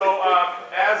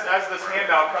as this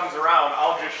handout comes around,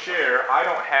 I'll just share. I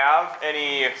don't have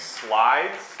any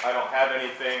slides. I don't have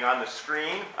anything on the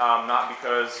screen, not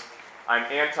because I'm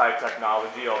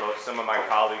anti-technology, although some of my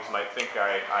colleagues might think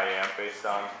I am, based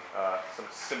on some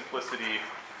simplicity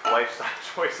lifestyle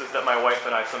choices that my wife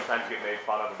and I sometimes get made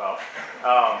fun of about.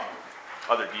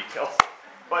 Other details.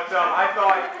 But I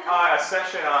thought a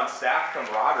session on staff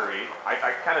camaraderie,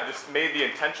 I kind of just made the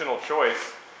intentional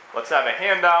choice. Let's have a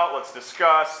handout, let's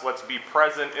discuss, let's be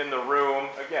present in the room.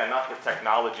 Again, not that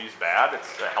technology is bad,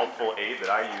 it's a helpful aid that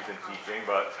I use in teaching,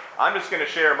 but I'm just going to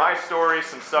share my story,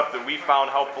 some stuff that we found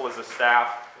helpful as a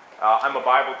staff. I'm a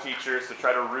Bible teacher, so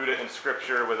try to root it in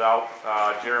Scripture without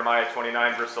Jeremiah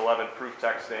 29, verse 11, proof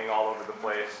texting all over the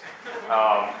place.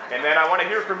 And then I want to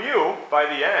hear from you by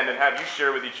the end and have you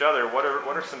share with each other what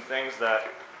are some things that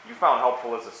you found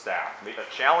helpful as a staff.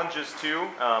 Challenges too,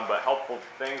 but helpful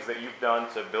things that you've done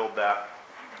to build that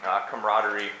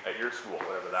camaraderie at your school,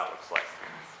 whatever that looks like.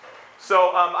 So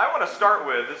I want to start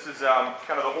with, this is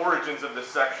kind of the origins of this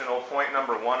sectional. Point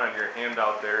number 1 on your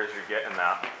handout there as you're getting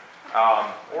that.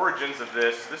 Origins of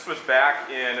this was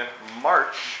back in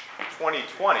March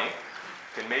 2020. You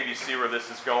can maybe see where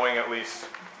this is going, at least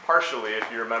partially, if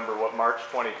you remember what March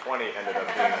 2020 ended up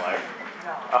being like.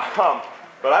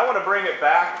 But I want to bring it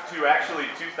back to actually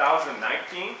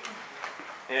 2019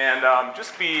 and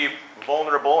just be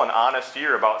vulnerable and honest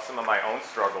here about some of my own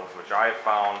struggles, which I have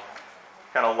found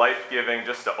kind of life-giving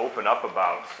just to open up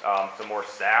about to more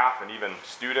staff and even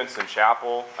students in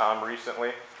chapel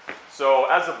recently. So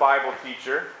as a Bible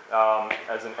teacher,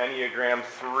 as an Enneagram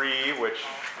 3, which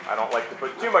I don't like to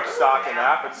put too much stock in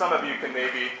that, but some of you can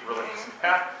maybe relate to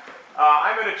that.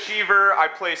 I'm an achiever. I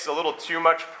place a little too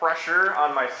much pressure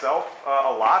on myself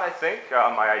a lot, I think.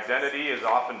 My identity is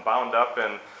often bound up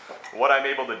in what I'm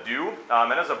able to do.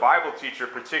 And as a Bible teacher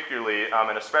particularly,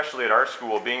 and especially at our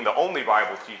school, being the only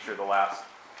Bible teacher the last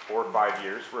 4 or 5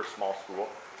 years, we're a small school,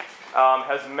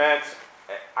 has meant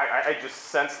I just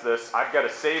sense this. I've got to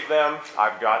save them.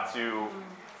 I've got to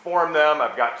form them.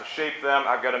 I've got to shape them.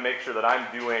 I've got to make sure that I'm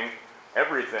doing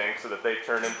everything so that they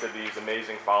turn into these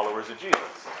amazing followers of Jesus.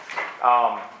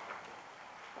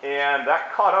 And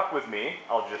that caught up with me,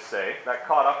 I'll just say. That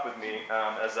caught up with me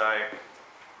as I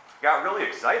got really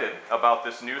excited about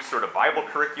this new sort of Bible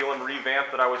curriculum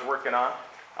revamp that I was working on.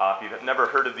 If you've never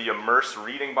heard of the Immerse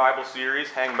Reading Bible series,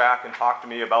 hang back and talk to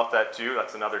me about that too.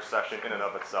 That's another session in and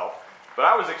of itself. But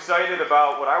I was excited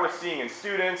about what I was seeing in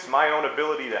students, my own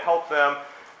ability to help them.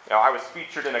 You know, I was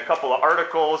featured in a couple of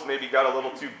articles, maybe got a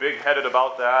little too big-headed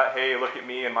about that. Hey, look at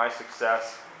me and my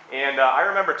success. And I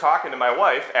remember talking to my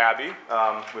wife, Abby,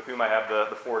 with whom I have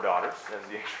the 4 daughters, as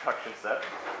the introduction said,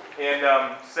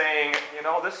 and saying, you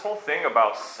know, this whole thing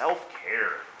about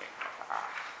self-care.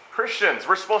 Christians,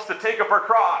 we're supposed to take up our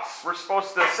cross. We're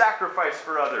supposed to sacrifice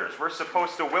for others. We're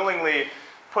supposed to willingly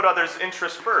put others'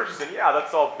 interests first. And yeah,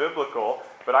 that's all biblical,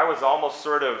 but I was almost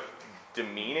sort of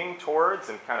demeaning towards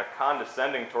and kind of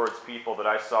condescending towards people that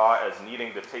I saw as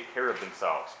needing to take care of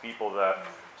themselves, people that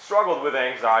struggled with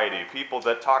anxiety, people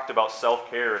that talked about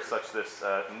self-care as such this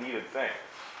needed thing.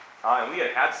 And we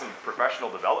had some professional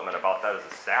development about that as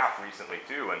a staff recently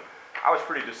too, and I was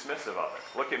pretty dismissive of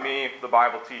it. Look at me, the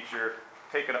Bible teacher,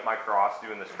 taking up my cross,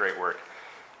 doing this great work.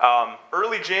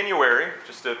 Early January,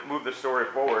 just to move the story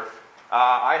forward,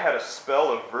 I had a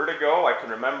spell of vertigo. I can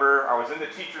remember I was in the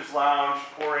teacher's lounge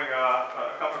pouring a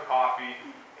cup of coffee,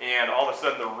 and all of a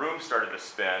sudden the room started to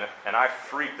spin, and I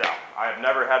freaked out. I have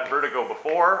never had vertigo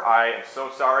before. I am so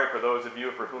sorry for those of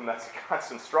you for whom that's a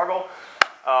constant struggle.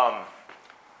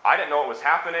 I didn't know what was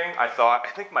happening. I thought,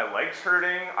 I think my leg's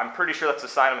hurting. I'm pretty sure that's a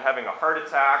sign I'm having a heart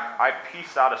attack. I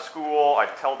pieced out of school. I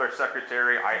told our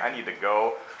secretary, I need to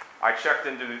go. I checked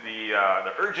into the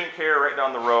urgent care right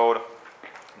down the road.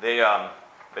 They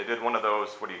did one of those,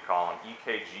 what do you call them,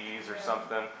 EKGs or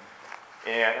something.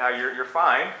 And you're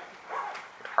fine.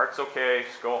 Your heart's okay,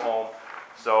 just go home.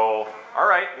 So, all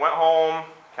right, went home,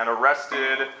 kind of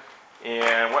rested,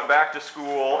 and went back to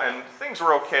school, and things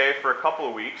were okay for a couple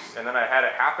of weeks, and then I had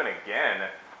it happen again,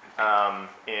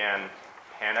 and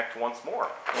panicked once more.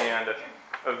 And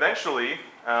eventually,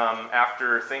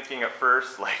 after thinking at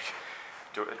first, like,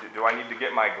 do I need to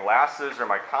get my glasses or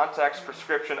my contacts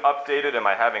prescription updated? Am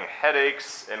I having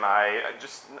headaches? Am I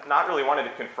just not really wanting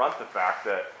to confront the fact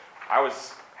that I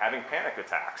was having panic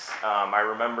attacks? I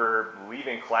remember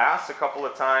leaving class a couple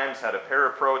of times, had a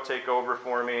parapro take over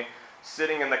for me,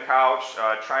 sitting in the couch,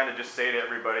 trying to just say to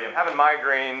everybody, I'm having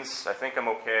migraines, I think I'm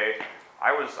okay.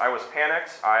 I was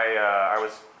panicked. I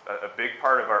was a big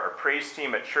part of our praise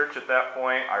team at church at that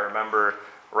point. I remember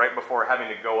right before having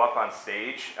to go up on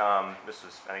stage, this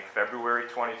was, I think, February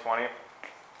 2020,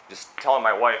 just telling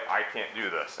my wife, I can't do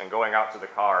this, and going out to the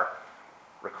car,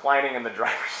 reclining in the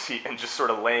driver's seat, and just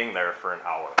sort of laying there for an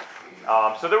hour.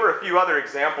 So there were a few other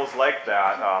examples like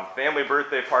that. Family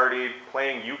birthday party,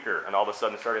 playing euchre, and all of a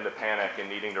sudden starting to panic and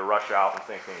needing to rush out and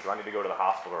thinking, do I need to go to the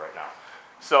hospital right now?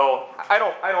 So I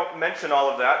don't mention all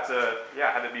of that to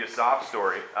have it be a sob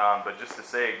story, but just to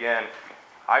say again,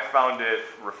 I found it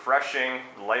refreshing,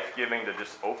 life-giving to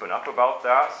just open up about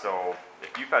that. So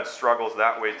if you've had struggles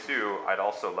that way too, I'd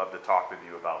also love to talk with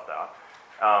you about that.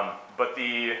 But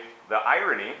the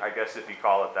irony, I guess if you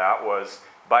call it that, was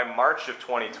by March of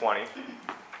 2020,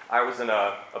 I was in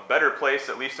a better place,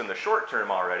 at least in the short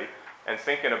term already, and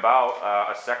thinking about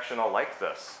a sectional like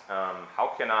this.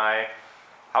 How can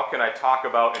I talk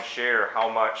about and share how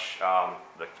much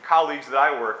the colleagues that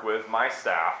I work with, my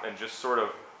staff, and just sort of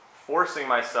forcing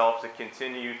myself to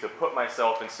continue to put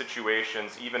myself in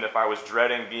situations, even if I was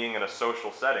dreading being in a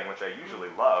social setting, which I usually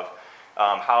love,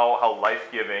 how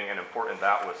life-giving and important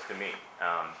that was to me,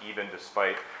 even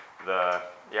despite the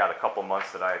couple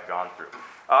months that I had gone through.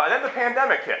 And then the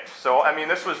pandemic hit. So, I mean,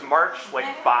 this was March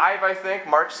 5, I think,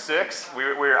 March 6. We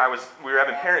were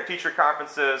having parent-teacher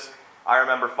conferences. I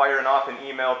remember firing off an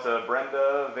email to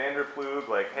Brenda Vanderplug,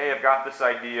 like, hey, I've got this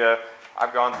idea.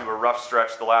 I've gone through a rough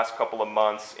stretch the last couple of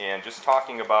months, and just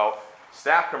talking about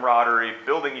staff camaraderie,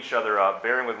 building each other up,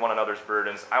 bearing with one another's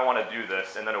burdens. I want to do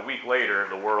this. And then a week later,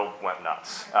 the world went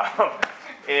nuts.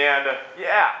 And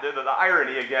the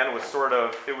irony, again, was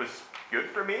it was good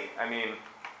for me. I mean,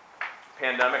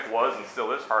 pandemic was and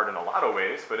still is hard in a lot of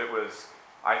ways, but it was,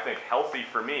 I think, healthy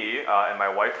for me. And my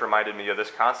wife reminded me of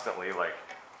this constantly, like,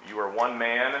 you are one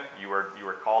man, you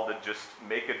are called to just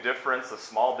make a difference, a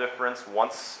small difference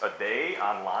once a day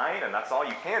online, and that's all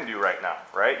you can do right now,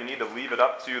 right? You need to leave it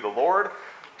up to the Lord,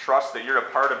 trust that you're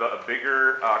a part of a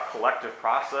bigger collective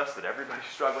process that everybody's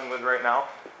struggling with right now.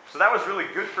 So that was really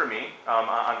good for me on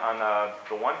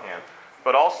the one hand.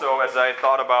 But also, as I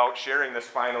thought about sharing this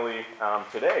finally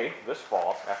today, this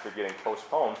fall, after getting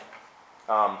postponed,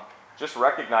 just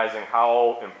recognizing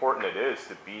how important it is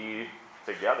to be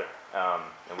together.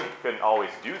 And we couldn't always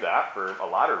do that for a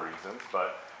lot of reasons,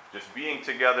 but just being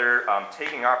together,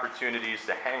 taking opportunities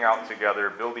to hang out together,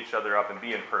 build each other up, and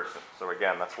be in person. So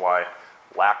again, that's why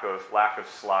lack of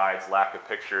slides, lack of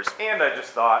pictures. And I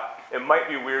just thought it might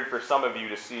be weird for some of you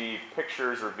to see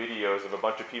pictures or videos of a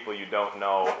bunch of people you don't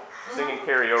know singing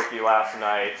karaoke last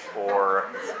night, or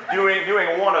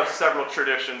doing one of several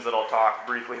traditions that I'll talk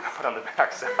briefly about on the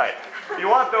back side. If you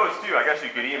want those too, I guess you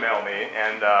could email me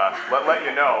and let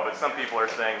you know, but some people are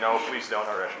saying, no, please don't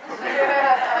already.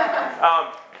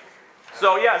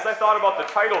 So as I thought about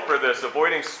the title for this,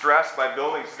 Avoiding Stress by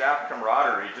Building Staff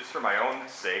Camaraderie, just for my own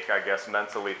sake, I guess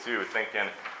mentally too, thinking,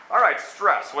 all right,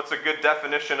 stress, what's a good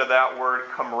definition of that word,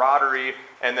 camaraderie,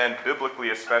 and then biblically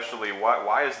especially,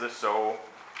 why is this so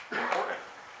important?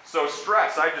 So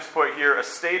stress, I just put here, a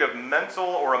state of mental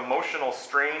or emotional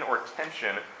strain or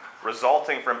tension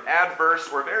resulting from adverse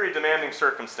or very demanding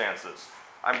circumstances.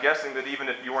 I'm guessing that even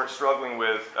if you weren't struggling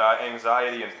with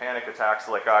anxiety and panic attacks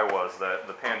like I was, that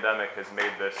the pandemic has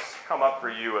made this come up for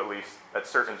you at least at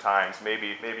certain times,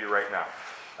 maybe right now.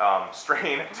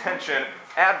 Strain, tension,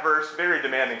 adverse, very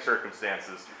demanding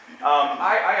circumstances.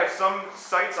 I have some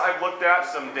sites I've looked at,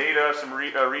 some data, some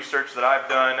research that I've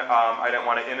done. I didn't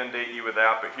want to inundate you with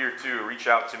that, but here too, reach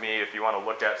out to me if you want to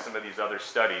look at some of these other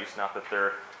studies, not that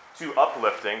they're too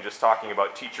uplifting, just talking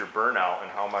about teacher burnout and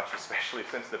how much, especially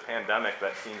since the pandemic,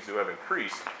 that seems to have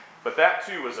increased. But that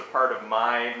too was a part of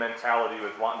my mentality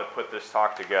with wanting to put this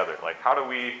talk together. Like, how do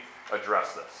we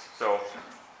address this? So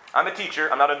I'm a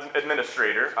teacher, I'm not an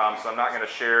administrator, so I'm not going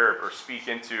to share or speak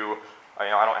into,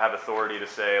 I don't have authority to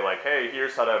say like, hey,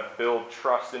 here's how to build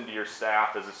trust into your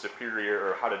staff as a superior,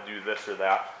 or how to do this or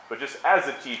that. But just as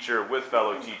a teacher with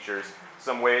fellow teachers,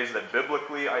 some ways that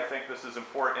biblically I think this is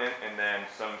important, and then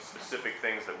some specific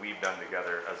things that we've done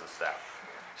together as a staff.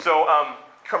 So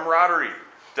camaraderie,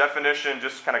 definition,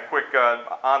 just kind of quick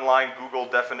online Google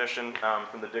definition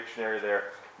from the dictionary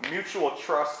there. Mutual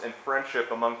trust and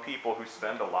friendship among people who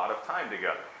spend a lot of time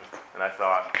together. And I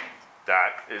thought,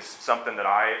 that is something that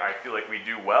I feel like we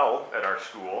do well at our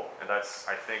school, and that's,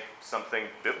 I think, something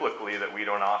biblically that we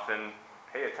don't often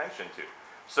pay attention to.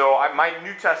 So my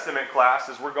New Testament class,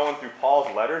 as we're going through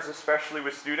Paul's letters, especially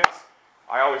with students,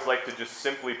 I always like to just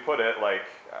simply put it like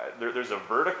there's a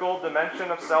vertical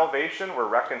dimension of salvation. We're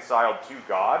reconciled to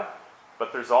God,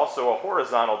 but there's also a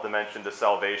horizontal dimension to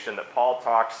salvation that Paul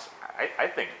talks, I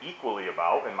think, equally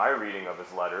about in my reading of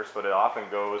his letters, but it often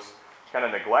goes kind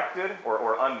of neglected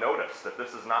or unnoticed, that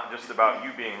this is not just about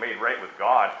you being made right with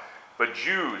God, but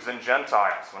Jews and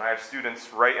Gentiles. When I have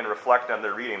students write and reflect on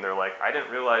their reading, they're like, I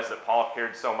didn't realize that Paul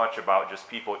cared so much about just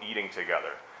people eating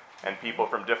together and people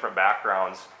from different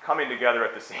backgrounds coming together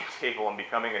at the same table and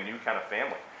becoming a new kind of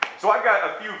family. So I've got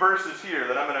a few verses here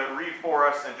that I'm going to read for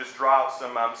us and just draw out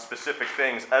some specific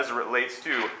things as it relates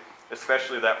to,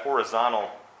 especially that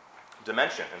horizontal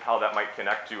dimension and how that might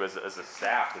connect to as a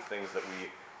staff, the things that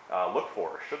we look for,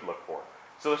 or should look for.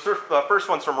 So the first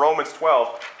one's from Romans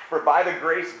 12. For by the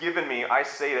grace given me, I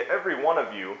say to every one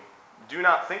of you, do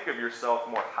not think of yourself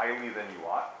more highly than you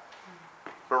ought,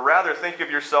 but rather think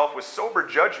of yourself with sober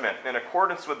judgment in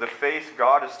accordance with the faith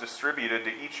God has distributed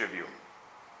to each of you.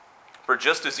 For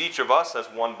just as each of us has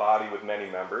one body with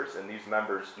many members, and these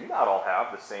members do not all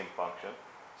have the same function,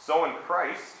 so in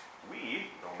Christ we,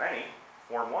 though many,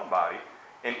 form one body,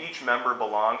 and each member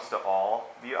belongs to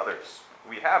all the others.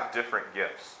 We have different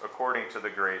gifts according to the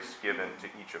grace given to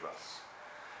each of us.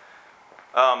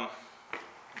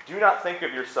 Do not think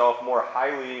of yourself more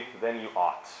highly than you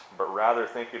ought, but rather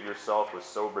think of yourself with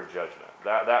sober judgment.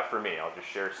 That for me, I'll just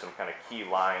share some kind of key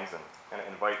lines and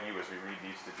invite you as we read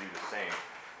these to do the same.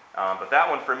 But that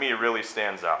one for me really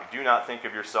stands out. Do not think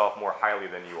of yourself more highly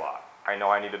than you ought. I know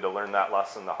I needed to learn that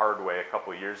lesson the hard way a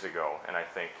couple years ago, and I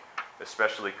think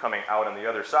especially coming out on the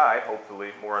other side,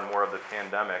 hopefully more and more of the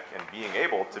pandemic, and being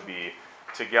able to be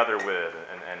together with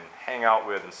and hang out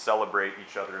with and celebrate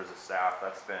each other as a staff,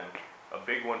 that's been a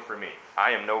big one for me.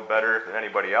 I am no better than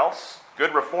anybody else.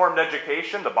 Good Reformed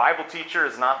education, the Bible teacher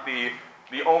is not the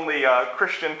only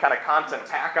Christian kind of content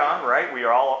tack on, right? We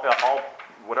are all,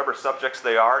 whatever subjects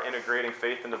they are, integrating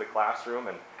faith into the classroom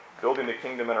and building the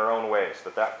kingdom in our own ways.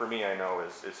 But that for me, I know,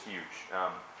 is huge.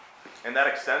 And that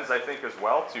extends, I think, as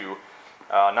well to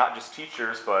not just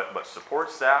teachers, but support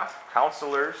staff,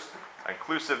 counselors,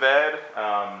 inclusive ed,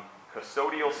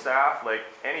 custodial staff, like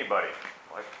anybody.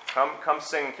 Like come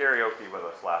sing karaoke with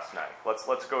us last night.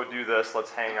 Let's go do this.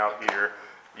 Let's hang out here.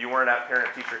 You weren't at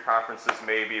parent-teacher conferences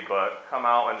maybe, but come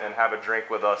out and have a drink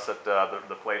with us at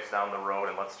the place down the road,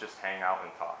 and let's just hang out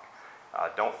and talk.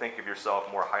 Don't think of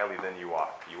yourself more highly than you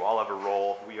ought. You all have a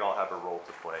role. We all have a role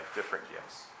to play. Different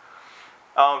gifts.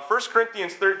 1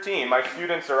 Corinthians 13, my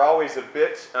students are always a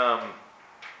bit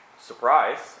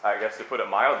surprised, I guess to put it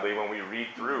mildly, when we read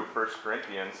through 1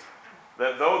 Corinthians,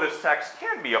 that though this text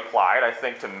can be applied, I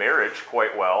think, to marriage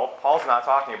quite well, Paul's not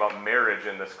talking about marriage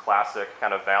in this classic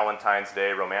kind of Valentine's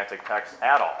Day romantic text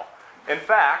at all. In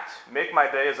fact, make my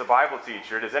day as a Bible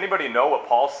teacher, does anybody know what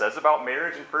Paul says about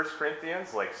marriage in 1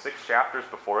 Corinthians, like 6 chapters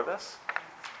before this?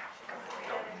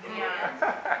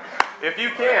 Yeah. If you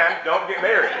can, don't get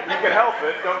married. If you can help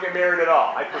it, don't get married at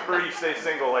all. I prefer you stay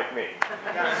single like me.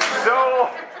 So,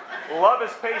 love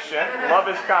is patient, love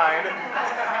is kind.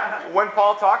 When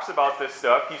Paul talks about this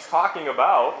stuff, he's talking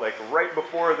about, like right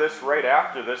before this, right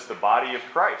after this, the body of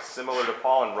Christ, similar to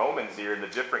Paul in Romans here, and the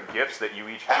different gifts that you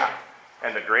each have.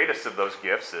 And the greatest of those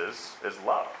gifts is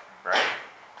love, right?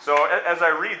 So as I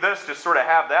read this, just sort of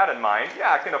have that in mind.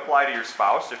 Yeah, it can apply to your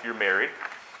spouse if you're married.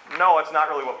 No, it's not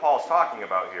really what Paul's talking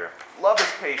about here. Love is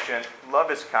patient.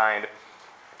 Love is kind.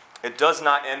 It does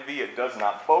not envy. It does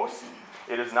not boast.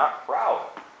 It is not proud.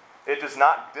 It does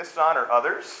not dishonor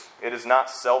others. It is not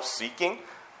self-seeking.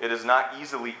 It is not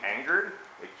easily angered.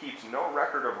 It keeps no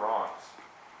record of wrongs.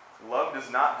 Love does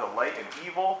not delight in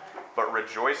evil, but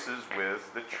rejoices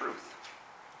with the truth.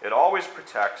 It always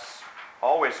protects,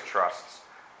 always trusts,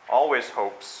 always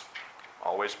hopes,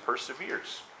 always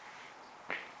perseveres.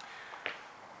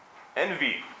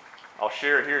 Envy. I'll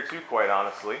share here too, quite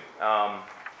honestly. I'm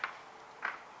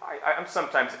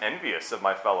sometimes envious of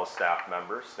my fellow staff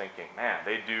members, thinking, man,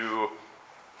 they do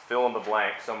fill in the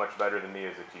blank so much better than me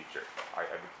as a teacher. I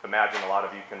imagine a lot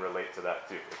of you can relate to that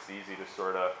too. It's easy to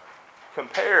sort of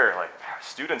compare, like,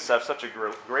 students have such a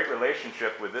great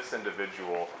relationship with this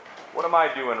individual. What am I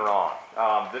doing wrong?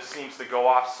 This seems to go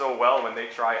off so well when they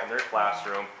try it in their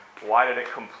classroom. Why did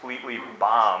it completely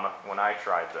bomb when I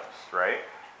tried this, right?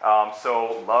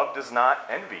 So love does not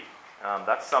envy.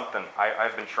 That's something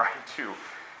I've been trying to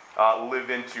live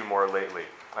into more lately.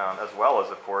 As well as,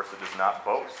 of course, it does not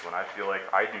boast. When I feel like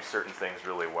I do certain things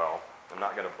really well, I'm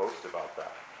not going to boast about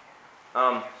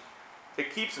that.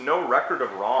 It keeps no record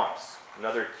of wrongs.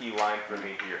 Another key line for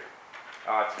me here.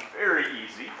 It's very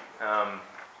easy,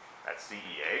 at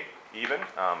CEA even,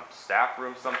 staff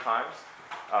room sometimes,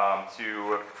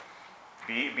 to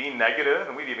be negative,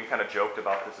 and we've even kind of joked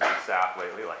about this as a staff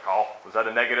lately, like, oh, was that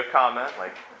a negative comment?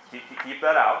 Like, keep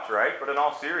that out, right? But in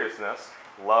all seriousness,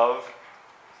 love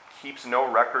keeps no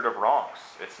record of wrongs.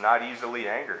 It's not easily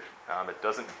angered. It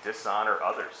doesn't dishonor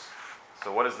others.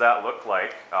 So what does that look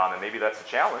like? And maybe that's a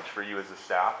challenge for you as a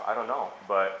staff. I don't know.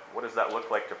 But what does that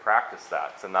look like to practice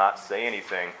that? To not say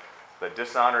anything that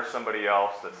dishonors somebody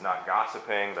else, that's not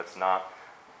gossiping, that's not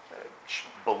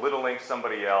belittling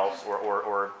somebody else,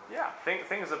 or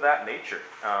things of that nature.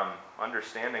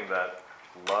 Understanding that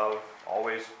love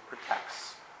always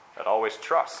protects, that always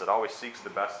trusts, that always seeks the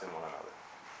best in one another.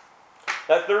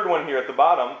 That third one here at the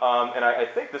bottom, and I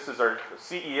think this is our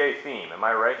CEA theme. Am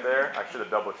I right there? I should have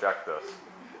double-checked this.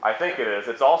 I think it is.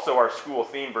 It's also our school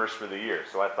theme verse for the year.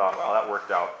 So I thought, well, that worked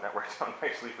out. That worked out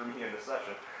nicely for me in this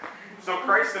session. So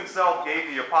Christ himself gave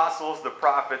the apostles, the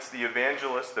prophets, the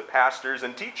evangelists, the pastors,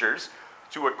 and teachers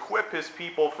to equip his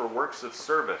people for works of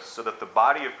service so that the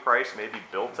body of Christ may be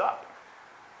built up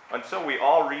until we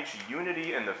all reach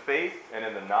unity in the faith and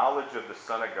in the knowledge of the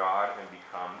Son of God and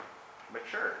become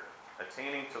mature,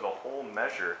 attaining to the whole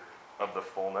measure of the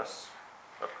fullness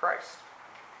of Christ.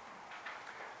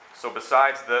 So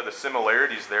besides the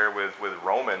similarities there with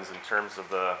Romans in terms of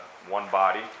the one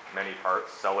body, many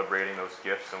parts, celebrating those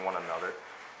gifts in one another,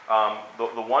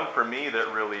 the one for me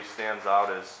that really stands out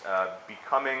is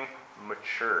becoming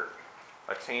mature,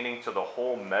 attaining to the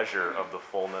whole measure of the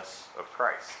fullness of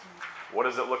Christ. What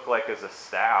does it look like as a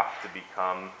staff to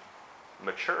become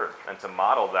mature and to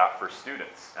model that for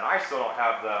students? And I still don't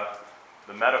have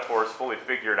the metaphors fully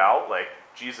figured out. Like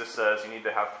Jesus says, you need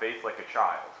to have faith like a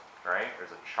child, right?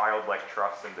 There's a childlike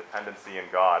trust and dependency in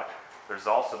God. There's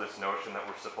also this notion that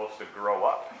we're supposed to grow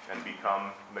up and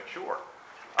become mature.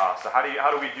 So how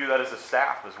do we do that as a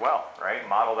staff as well, right?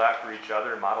 Model that for each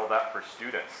other, model that for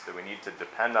students. That we need to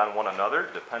depend on one another,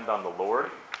 depend on the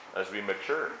Lord as we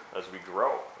mature, as we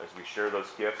grow, as we share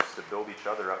those gifts to build each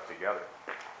other up together.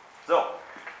 So,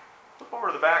 flip over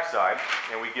to the backside,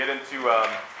 and we get into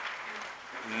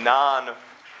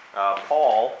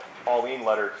Pauline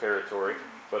letter territory,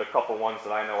 but a couple ones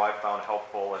that I know I've found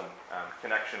helpful in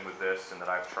connection with this and that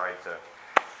I've tried to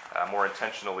more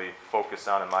intentionally focus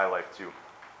on in my life too.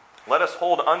 Let us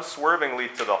hold unswervingly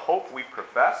to the hope we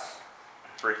profess,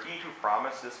 for he who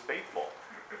promised is faithful.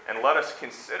 And let us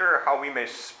consider how we may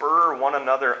spur one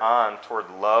another on toward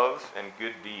love and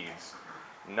good deeds,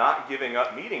 not giving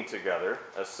up meeting together,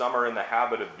 as some are in the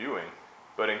habit of doing,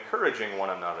 but encouraging one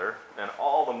another, and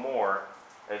all the more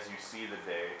as you see the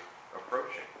day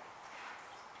approaching.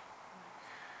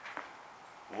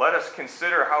 Let us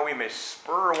consider how we may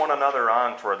spur one another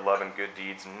on toward love and good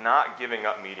deeds, not giving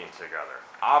up meeting together.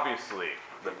 Obviously,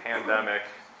 the pandemic,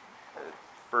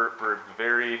 for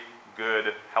very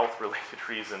good health-related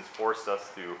reasons, forced us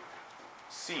to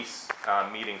cease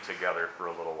meeting together for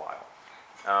a little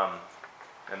while.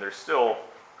 And there's still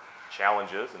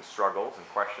challenges and struggles and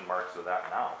question marks with that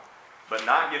now. But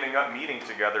not giving up meeting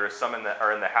together, as some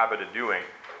are in the habit of doing,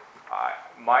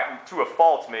 to a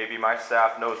fault maybe, my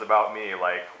staff knows about me,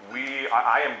 like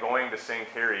I am going to sing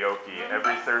karaoke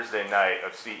every Thursday night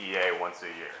of CEA once a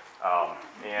year.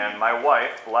 And my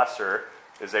wife, bless her,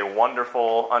 is a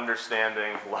wonderful,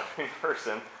 understanding, loving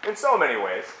person in so many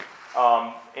ways.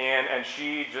 And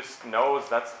she just knows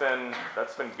that's been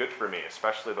good for me,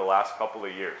 especially the last couple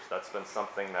of years. That's been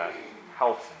something that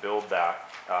helps build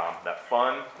that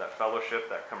fun, that fellowship,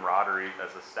 that camaraderie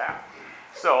as a staff.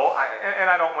 So,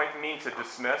 I don't mean to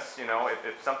dismiss,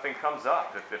 if something comes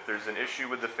up, if there's an issue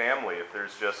with the family, if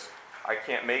there's just, I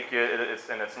can't make it,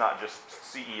 and it's not just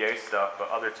CEA stuff, but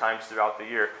other times throughout the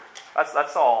year,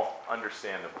 that's all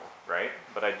understandable, right?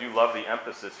 But I do love the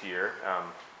emphasis here,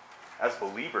 as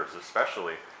believers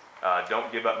especially, don't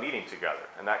give up meeting together.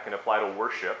 And that can apply to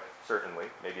worship, certainly,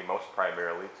 maybe most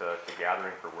primarily to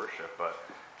gathering for worship, but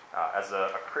as a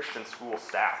Christian school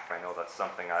staff, I know that's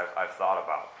something I've thought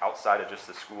about. Outside of just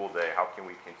the school day, how can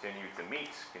we continue to meet,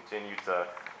 continue to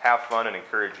have fun and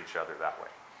encourage each other that way?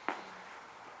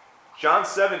 John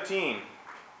 17,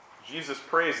 Jesus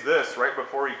prays this right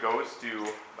before he goes to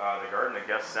the Garden of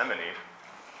Gethsemane,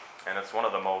 and it's one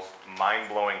of the most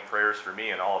mind-blowing prayers for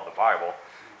me in all of the Bible.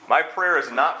 My prayer is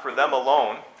not for them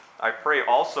alone. I pray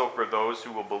also for those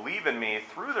who will believe in me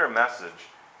through their message,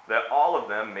 that all of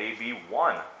them may be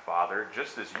one, Father,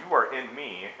 just as you are in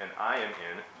me and I am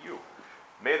in you.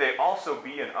 May they also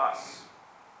be in us,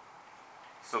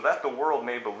 so that the world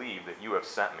may believe that you have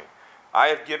sent me. I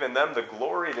have given them the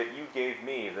glory that you gave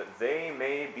me, that they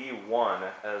may be one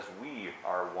as we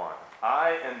are one.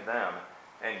 I and them,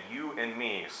 and you and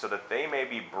me, so that they may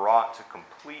be brought to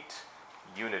complete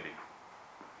unity.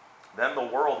 Then the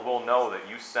world will know that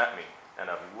you sent me and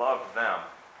have loved them,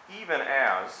 even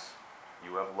as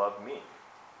you have loved me.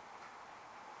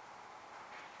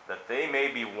 That they may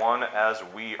be one as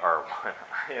we are one.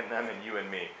 I and them and you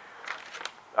and me.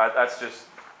 That's just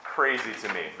crazy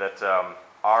to me that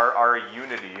our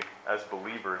unity as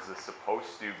believers is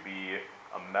supposed to be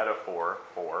a metaphor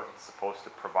for, it's supposed to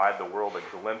provide the world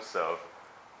a glimpse of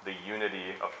the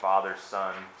unity of Father,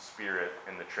 Son, Spirit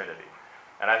in the Trinity.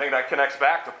 And I think that connects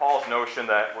back to Paul's notion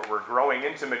that we're growing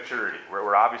into maturity.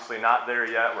 We're obviously not there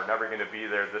yet. We're never going to be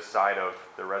there this side of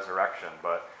the resurrection.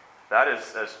 But that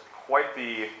is quite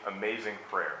the amazing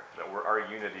prayer, that our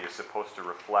unity is supposed to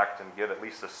reflect and give at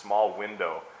least a small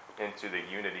window into the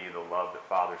unity, the love that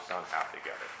Father, Son have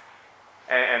together.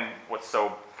 And what's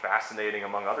so fascinating,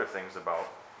 among other things, about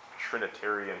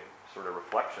Trinitarian sort of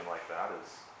reflection like that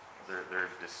is they're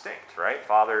distinct, right?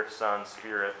 Father, Son,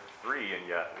 Spirit, three, and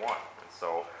yet one. And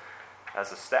so,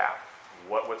 as a staff,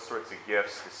 what sorts of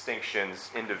gifts, distinctions,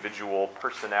 individual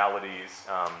personalities,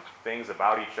 things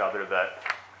about each other that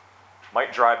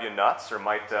might drive you nuts or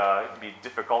might be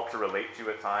difficult to relate to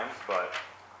at times, but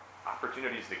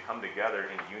opportunities to come together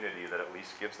in unity that at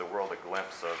least gives the world a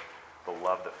glimpse of the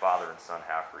love that Father and Son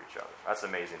have for each other. That's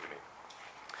amazing to me.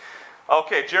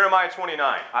 Okay, Jeremiah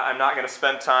 29. I'm not going to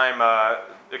spend time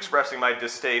expressing my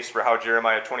distaste for how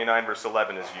Jeremiah 29 verse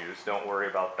 11 is used. Don't worry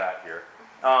about that here.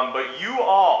 But you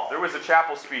all, there was a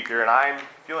chapel speaker, and I'm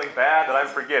feeling bad that I'm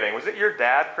forgetting. Was it your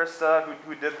dad, Krista,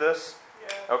 who did this?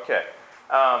 Yeah. Okay.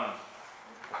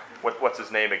 What's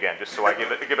his name again? Just so I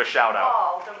give a shout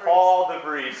out. Paul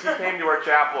DeVries. He came to our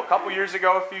chapel a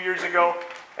few years ago,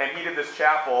 and he did this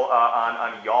chapel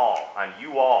on y'all, on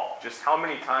you all. Just how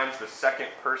many times the second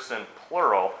person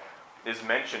plural is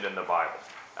mentioned in the Bible.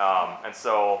 And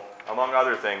so, among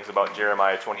other things about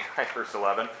Jeremiah 29 verse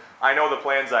 11, I know the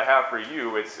plans I have for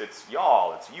you. It's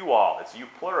y'all, it's you all, it's you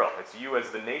plural, it's you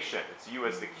as the nation, it's you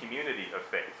as the community of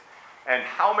faith. And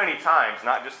how many times,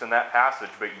 not just in that passage,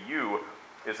 but you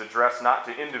is addressed not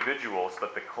to individuals,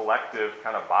 but the collective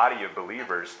kind of body of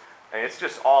believers. And it's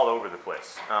just all over the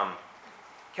place.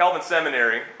 Calvin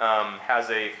Seminary has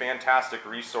a fantastic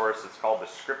resource. It's called the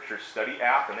Scripture Study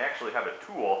app, and they actually have a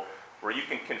tool where you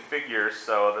can configure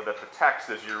so that the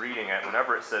text as you're reading it,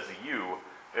 whenever it says you,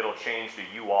 it'll change to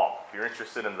you all. If you're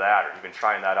interested in that, or you've been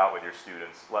trying that out with your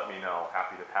students, let me know.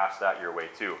 Happy to pass that your way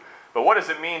too. But what does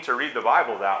it mean to read the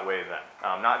Bible that way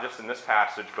then? Not just in this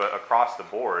passage, but across the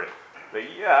board. That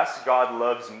yes, God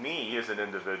loves me as an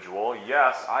individual.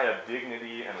 Yes, I have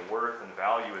dignity and worth and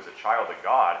value as a child of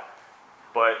God.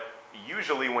 But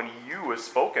usually when you is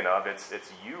spoken of, it's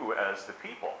you as the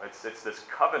people. It's this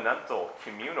covenantal,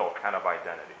 communal kind of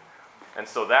identity. And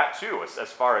so that too,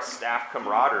 as far as staff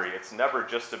camaraderie, it's never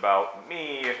just about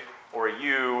me or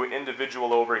you,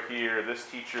 individual over here, this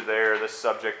teacher there, this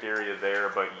subject area there,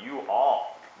 but you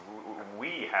all,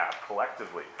 we have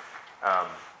collectively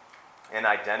an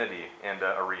identity and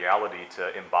a reality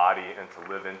to embody and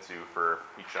to live into for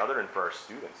each other and for our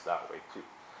students that way too.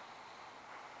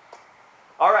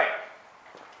 All right,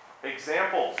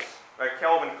 examples at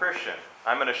Calvin Christian.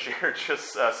 I'm going to share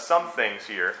just some things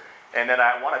here, and then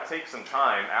I want to take some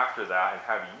time after that and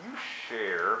have you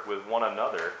share with one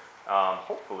another,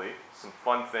 hopefully, some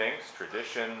fun things,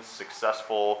 traditions,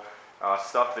 successful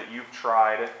stuff that you've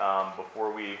tried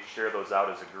before we share those out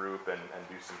as a group and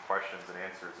do some questions and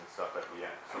answers and stuff at the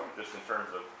end. So just in terms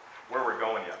of where we're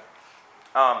going yet.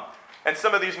 And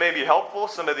some of these may be helpful,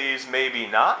 some of these may be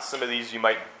not. Some of these you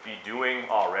might be doing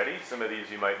already. Some of these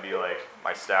you might be like,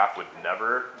 my staff would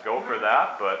never go for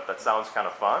that, but that sounds kind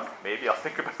of fun. Maybe I'll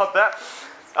think about that.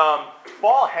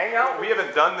 Fall hangout, we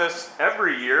haven't done this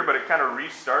every year, but it kind of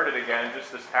restarted again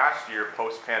just this past year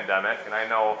post-pandemic. And I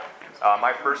know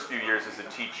my first few years as a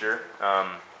teacher,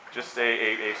 just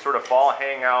a sort of fall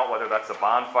hangout, whether that's a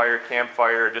bonfire,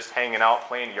 campfire, just hanging out,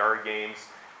 playing yard games,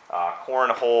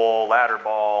 cornhole, ladder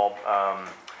ball,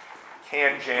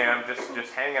 can jam,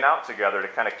 just hanging out together to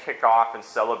kind of kick off and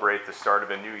celebrate the start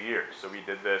of a new year. So we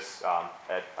did this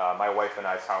at my wife and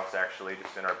I's house, actually,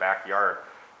 just in our backyard,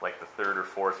 like the third or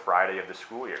fourth Friday of the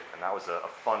school year. And that was a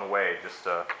fun way just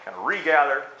to kind of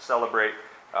regather, celebrate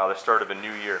the start of a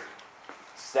new year.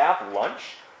 Staff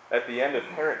lunch at the end of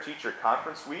parent-teacher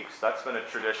conference weeks. That's been a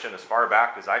tradition as far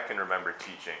back as I can remember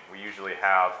teaching. We usually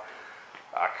have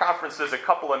conferences a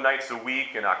couple of nights a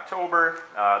week in October,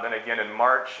 then again in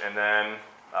March, and then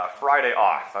Friday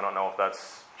off. I don't know if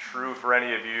that's true for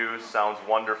any of you. Sounds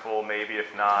wonderful. Maybe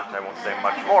if not, I won't say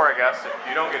much more, I guess, if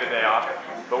you don't get a day off.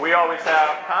 But we always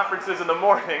have conferences in the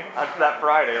morning on that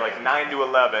Friday, like 9 to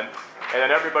 11, and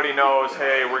then everybody knows,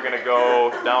 hey, we're going to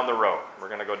go down the road. We're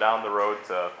going to go down the road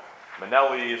to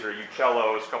Manelli's or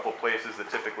Uccello's, a couple places that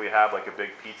typically have like a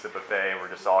big pizza buffet, and we're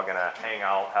just all going to hang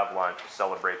out, have lunch,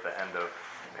 celebrate the end of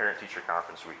parent-teacher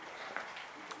conference week.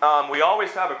 We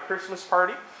always have a Christmas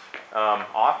party.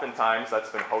 Oftentimes that's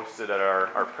been hosted at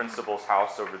our principal's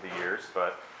house over the years,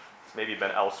 but It's maybe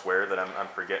been elsewhere that I'm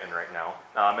forgetting right now.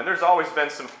 And there's always been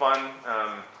some fun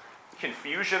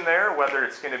confusion there, whether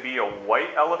it's going to be a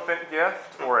white elephant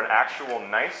gift or an actual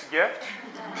nice gift.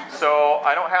 So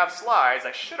I don't have slides.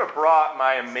 I should have brought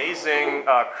my amazing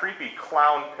creepy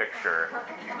clown picture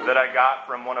that I got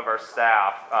from one of our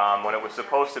staff when it was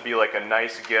supposed to be like a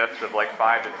nice gift of like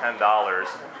 $5 to $10.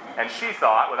 And she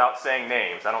thought, without saying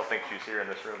names, I don't think she's here in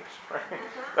this room this morning,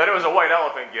 that it was a white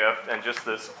elephant gift and just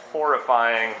this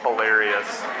horrifying,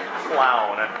 hilarious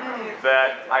clown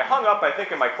that I hung up, I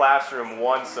think, in my classroom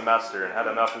one semester and had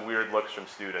enough weird looks from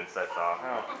students. I thought,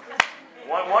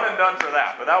 oh, one and done for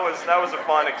that. But that was a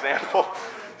fun example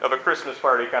of a Christmas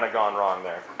party kind of gone wrong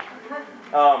there.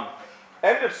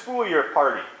 End of school year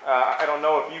party. I don't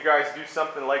know if you guys do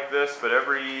something like this, but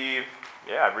every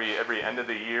end of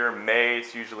the year, May,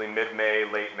 it's usually mid-May,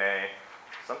 late May,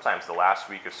 sometimes the last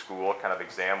week of school, kind of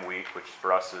exam week, which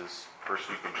for us is first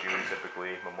week of June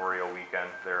typically, Memorial Weekend,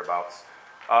 thereabouts.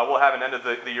 We'll have an end of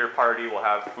the year party. We'll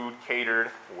have food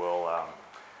catered. We'll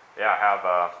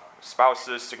have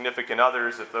spouses, significant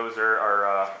others, if those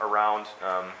are around,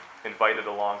 invited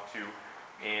along too.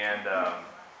 And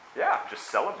just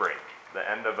celebrate the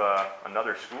end of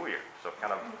another school year. So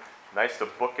kind of nice to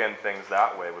bookend things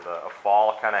that way with a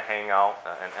fall kind of hangout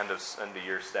and end of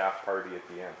year staff party at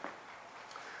the end.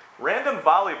 Random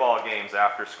volleyball games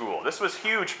after school. This was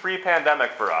huge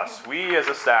pre-pandemic for us. We as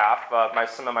a staff,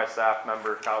 some of my staff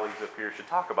member colleagues up here should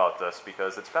talk about this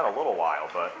because it's been a little while,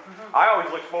 but I always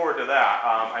look forward to that.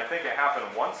 I think it happened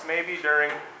once maybe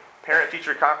during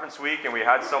parent-teacher conference week, and we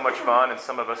had so much fun, and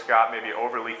some of us got maybe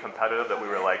overly competitive that we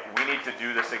were like, we need to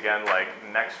do this again like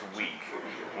next week.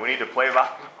 We need to play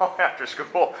volleyball after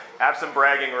school, have some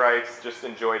bragging rights, just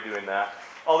enjoy doing that.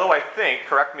 Although I think,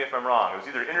 correct me if I'm wrong, it was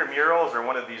either intramurals or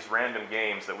one of these random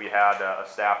games that we had a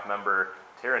staff member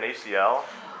tear an ACL.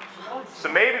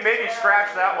 So maybe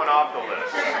scratch that one off the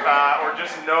list, or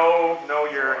just know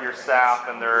your staff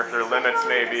and their limits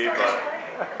maybe.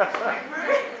 But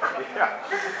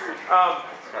yeah,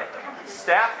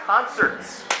 staff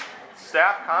concerts.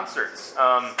 Staff concerts.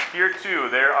 Here too,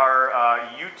 there are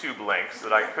YouTube links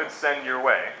that I could send your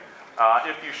way.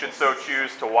 If you should so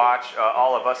choose to watch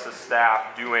all of us as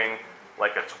staff doing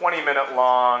like a 20-minute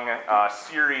long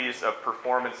series of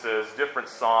performances, different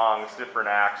songs, different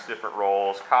acts, different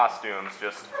roles, costumes,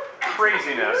 just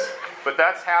craziness. But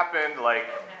that's happened like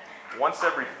once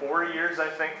every 4 years, I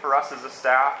think, for us as a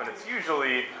staff, and it's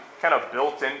usually kind of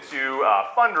built into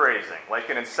fundraising, like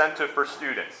an incentive for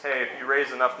students. Hey, if you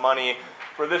raise enough money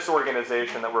for this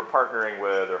organization that we're partnering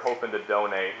with or hoping to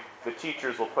donate, the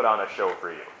teachers will put on a show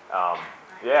for you.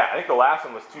 I think the last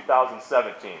one was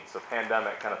 2017, so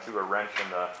pandemic kind of threw a wrench in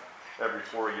the every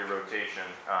 4-year rotation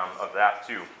of that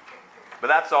too. But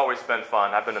that's always been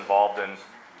fun. I've been involved in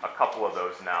a couple of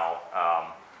those now.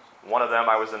 One of them,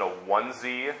 I was in a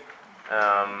onesie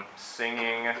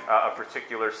singing a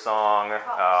particular song.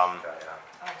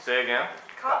 Say again?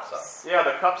 Cups. Yeah,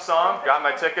 the Cup song. Got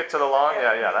my ticket to the lawn.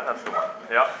 Yeah, that's the one.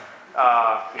 Yep.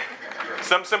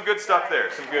 Some good stuff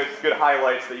there. Some good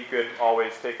highlights that you could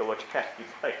always take a look at if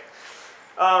you'd like.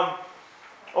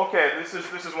 Okay, this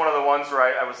is one of the ones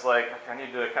where I was like, I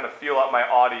need to kind of feel out my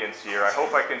audience here. I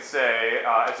hope I can say,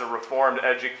 as a Reformed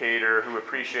educator who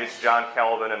appreciates John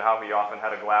Calvin and how he often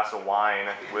had a glass of wine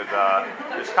with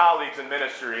his colleagues in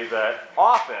ministry, that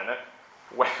often,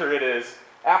 whether it is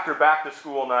after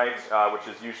back-to-school night, which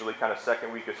is usually kind of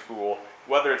second week of school,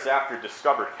 whether it's after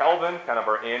Discover Calvin, kind of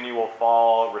our annual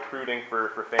fall recruiting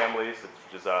for families,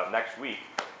 which is next week,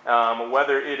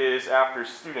 whether it is after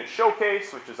Student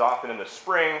Showcase, which is often in the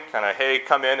spring, kind of, hey,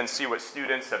 come in and see what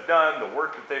students have done, the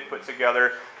work that they've put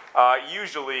together.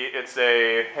 Usually it's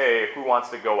a, hey, who wants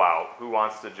to go out? Who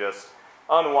wants to just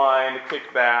unwind,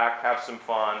 kick back, have some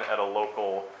fun at a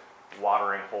local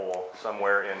watering hole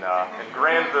somewhere in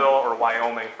Granville or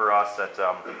Wyoming for us at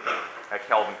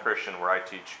Calvin Christian where I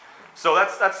teach. So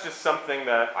that's just something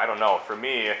that, I don't know, for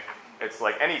me, it's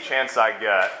like any chance I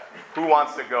get, who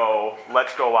wants to go,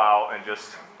 let's go out and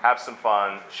just have some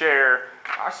fun, share,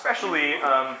 especially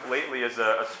lately as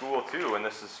a school too, and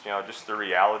this is just the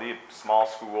reality, small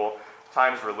school,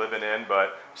 times we're living in,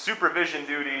 but supervision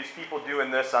duties, people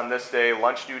doing this on this day,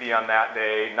 lunch duty on that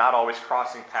day, not always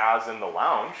crossing paths in the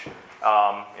lounge.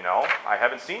 I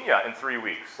haven't seen you in 3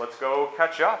 weeks. Let's go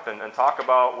catch up and talk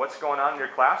about what's going on in your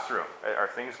classroom. Are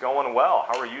things going well?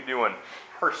 How are you doing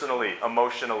personally,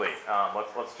 emotionally?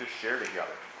 Let's just share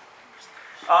together.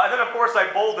 And then, of course,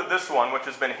 I bolded this one, which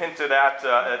has been hinted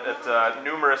at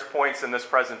numerous points in this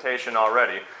presentation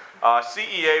already.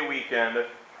 CEA weekend.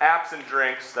 apps and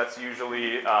drinks, that's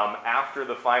usually after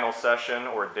the final session,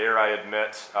 or dare I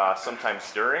admit,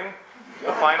 sometimes during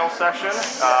the final session.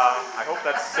 I hope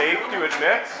that's safe to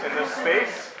admit in this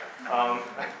space.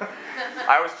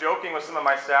 I was joking with some of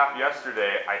my staff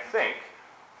yesterday, I think.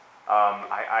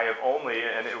 I have only,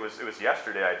 and it was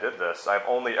yesterday I did this, I've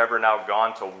only ever now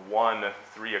gone to one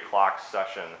 3 o'clock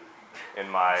session in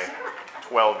my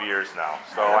 12 years now.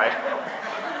 So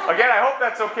again, I hope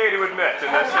that's okay to admit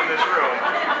in this room.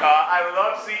 I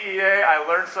love CEA. I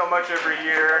learn so much every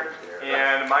year.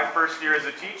 And my first year as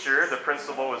a teacher, the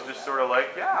principal was just sort of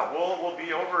like, yeah, we'll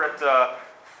be over at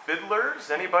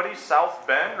Fiddler's. Anybody? South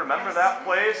Bend? Remember that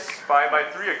place? By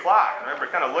 3 o'clock. I remember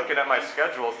kind of looking at my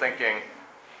schedule thinking,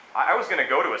 I was going to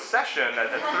go to a session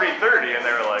at 3:30, and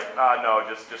they were like, no,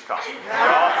 just come.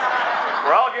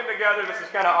 We're all getting together. This is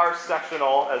kind of our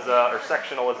sectional as a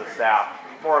staff.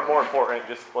 More important,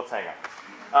 just let's hang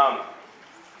out.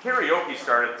 Karaoke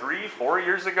started 3-4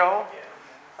 years ago.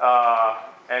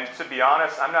 And to be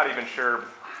honest, I'm not even sure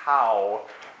how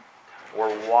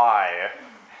or why,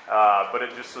 but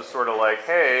it just was sort of like,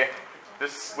 hey,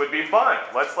 this would be fun.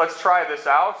 Let's try this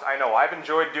out. I know I've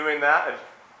enjoyed doing that at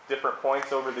different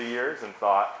points over the years, and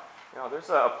thought, there's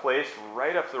a place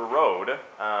right up the road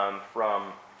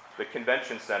from the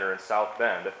convention center in South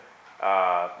Bend.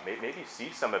 Maybe see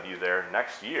some of you there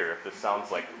next year if this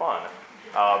sounds like fun.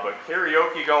 But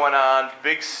karaoke going on,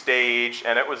 big stage,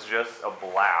 and it was just a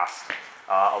blast.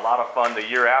 A lot of fun the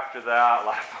year after that, a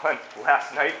lot of fun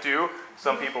last night too.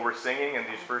 Some people were singing in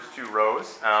these first 2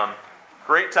 rows.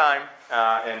 Great time,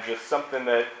 and just something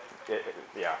that,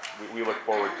 we look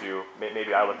forward to.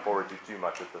 Maybe I look forward to too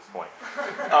much at this point.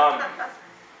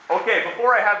 Okay,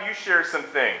 before I have you share some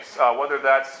things, whether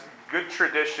that's good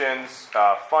traditions,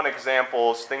 fun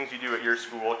examples, things you do at your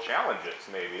school, challenges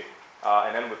maybe,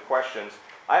 and then with questions,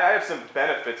 I have some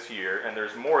benefits here, and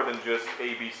there's more than just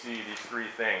ABC, these 3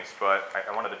 things, but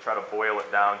I wanted to try to boil it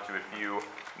down to a few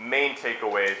main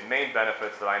takeaways, main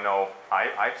benefits that I know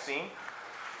I've seen.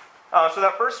 So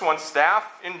that first one,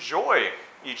 staff enjoy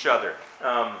each other.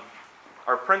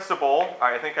 Our principal,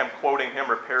 I think I'm quoting him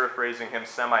or paraphrasing him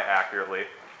semi-accurately.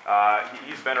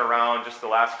 He's been around just the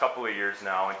last couple of years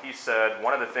now, and he said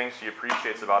one of the things he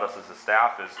appreciates about us as a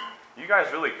staff is you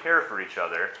guys really care for each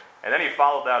other. And then he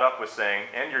followed that up with saying,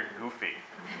 and you're goofy.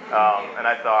 And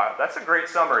I thought, that's a great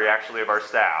summary, actually, of our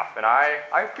staff. And I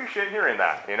appreciate hearing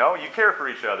that. You care for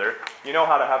each other. You know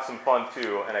how to have some fun,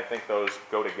 too, and I think those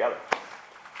go together.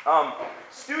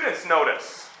 Students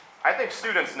notice. I think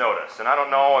students notice. And I don't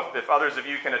know if others of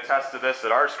you can attest to this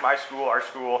at my school, our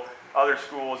school, other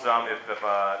schools, if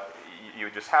you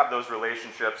just have those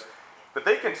relationships. But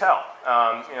they can tell,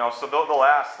 so they'll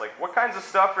ask, like, what kinds of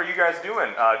stuff are you guys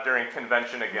doing during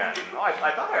convention again? I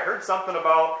thought I heard something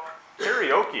about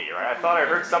karaoke, right? I thought I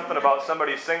heard something about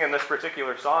somebody singing this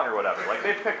particular song or whatever. Like,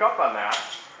 they pick up on that,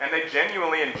 and they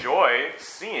genuinely enjoy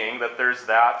seeing that there's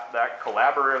that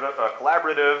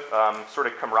collaborative sort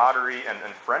of camaraderie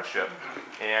and friendship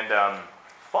and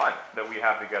fun that we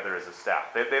have together as a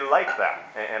staff. They like that,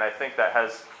 and I think that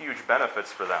has huge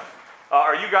benefits for them.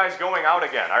 Are you guys going out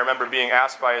again? I remember being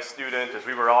asked by a student as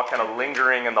we were all kind of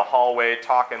lingering in the hallway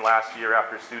talking last year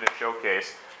after Student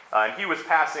Showcase, and he was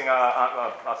passing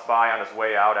us by on his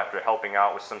way out after helping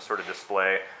out with some sort of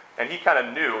display, and he kind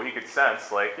of knew, he could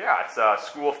sense, like, yeah, it's a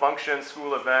school function,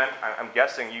 school event. I'm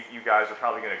guessing you guys are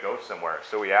probably going to go somewhere.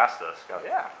 So he asked us,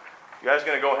 yeah, you guys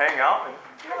going to go hang out? And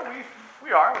yeah,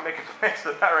 we are. We're making plans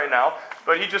for that right now.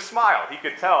 But he just smiled. He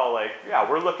could tell, like, yeah,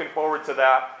 we're looking forward to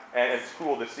that. And it's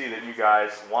cool to see that you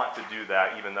guys want to do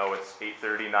that, even though it's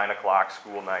 8:30, 9 o'clock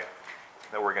school night,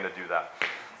 that we're going to do that.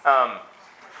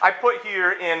 I put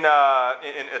here in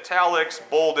italics,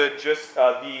 bolded, just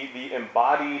the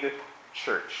embodied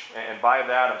church. And by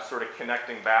that, I'm sort of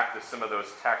connecting back to some of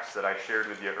those texts that I shared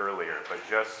with you earlier. But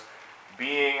just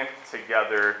being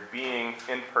together, being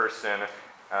in person,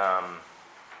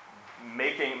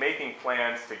 making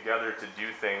plans together to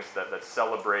do things that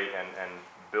celebrate and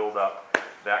build up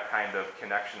that kind of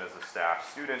connection as a staff.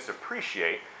 Students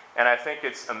appreciate, and I think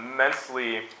it's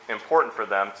immensely important for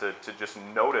them to just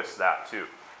notice that too.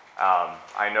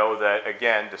 I know that,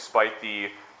 again, despite the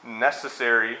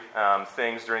necessary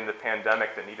things during the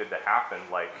pandemic that needed to happen,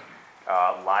 like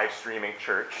live streaming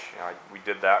church, we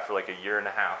did that for like a year and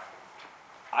a half.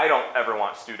 I don't ever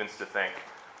want students to think,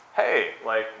 hey,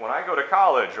 like when I go to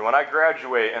college or when I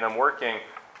graduate and I'm working,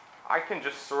 I can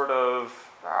just sort of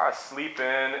sleep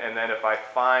in, and then if I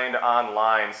find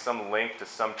online some link to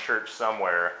some church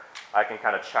somewhere, I can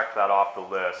kind of check that off the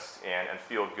list and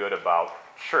feel good about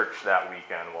church that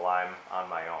weekend while I'm on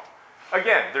my own.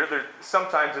 again, there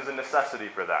sometimes is a necessity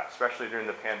for that, especially during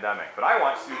the pandemic. But I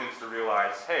want students to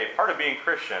realize, hey, part of being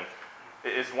Christian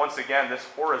is, once again, this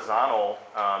horizontal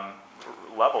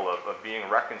level of being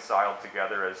reconciled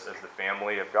together as the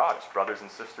family of God, as brothers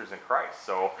and sisters in Christ.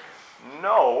 So,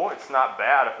 no, it's not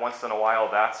bad if once in a while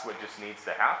that's what just needs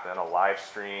to happen, a live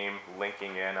stream,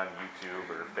 linking in on YouTube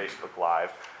or Facebook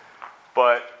Live.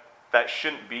 But that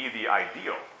shouldn't be the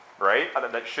ideal, right?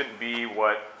 That shouldn't be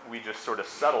what we just sort of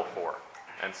settle for.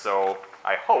 And so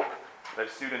I hope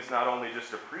that students not only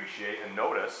just appreciate and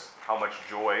notice how much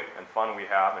joy and fun we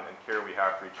have and care we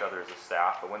have for each other as a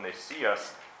staff, but when they see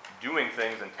us doing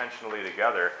things intentionally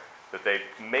together, that they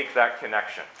make that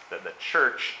connection, that the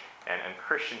church and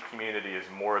Christian community is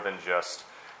more than just,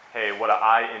 hey, what do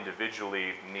I individually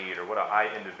need or what do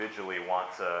I individually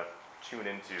want to tune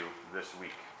into this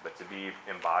week, but to be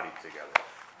embodied together.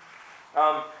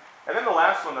 And then the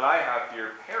last one that I have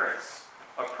here, parents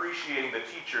appreciating the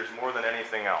teachers more than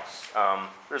anything else.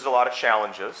 There's a lot of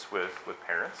challenges with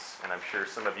parents, and I'm sure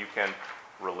some of you can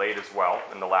relate as well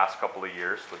in the last couple of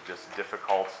years with just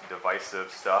difficult,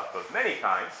 divisive stuff of many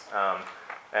kinds,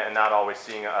 and not always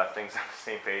seeing things on the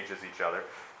same page as each other.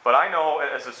 But I know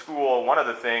as a school, one of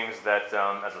the things that,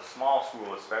 as a small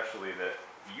school especially, that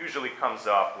usually comes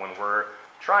up when we're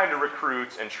trying to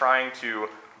recruit and trying to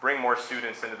bring more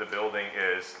students into the building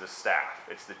is the staff.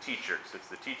 It's the teachers. It's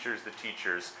the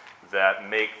teachers that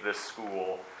make this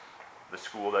school the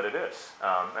school that it is.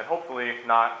 And hopefully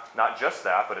not just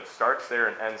that, but it starts there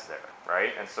and ends there,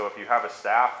 right? And so if you have a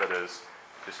staff that is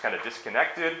just kind of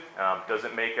disconnected,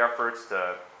 doesn't make efforts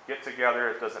to get together,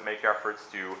 it doesn't make efforts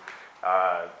to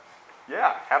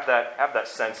have that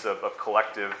sense of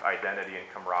collective identity and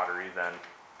camaraderie, then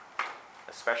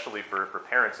especially for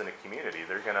parents in a community,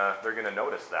 they're gonna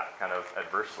notice that kind of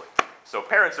adversely. So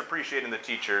parents appreciating the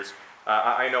teachers.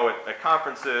 I know at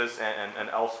conferences and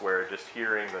elsewhere, just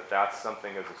hearing that that's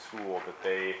something as a school that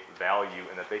they value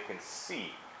and that they can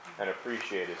see and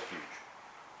appreciate is huge.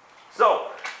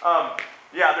 So,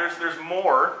 there's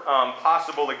more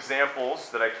possible examples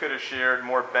that I could have shared,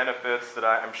 more benefits that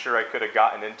I'm sure I could have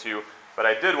gotten into, but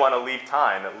I did want to leave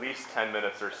time, at least 10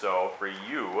 minutes or so, for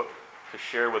you to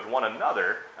share with one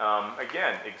another.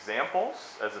 Again,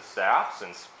 examples as a staff,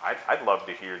 since I'd love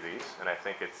to hear these, and I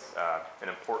think it's an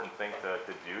important thing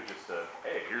to do, just to,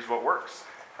 hey, here's what works.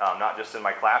 Not just in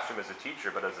my classroom as a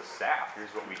teacher, but as a staff, here's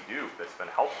what we do that's been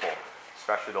helpful,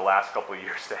 especially the last couple of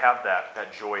years, to have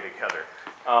that joy together.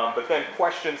 But then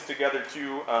questions together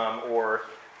too, or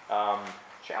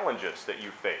challenges that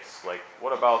you face, like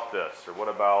what about this, or what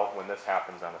about when this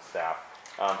happens on a staff?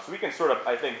 So we can sort of,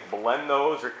 I think, blend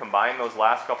those or combine those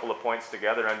last couple of points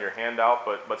together on your handout,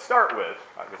 but start with,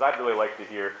 because I'd really like to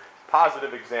hear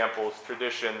positive examples,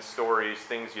 traditions, stories,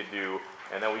 things you do,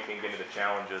 and then we can get into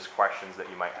challenges, questions that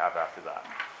you might have after that.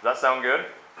 Does that sound good?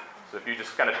 So if you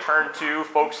just kind of turn to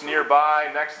folks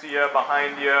nearby, next to you,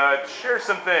 behind you, share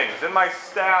some things. In my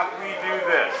staff, we do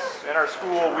this. In our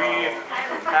school, we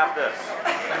have this.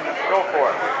 Go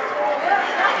for it.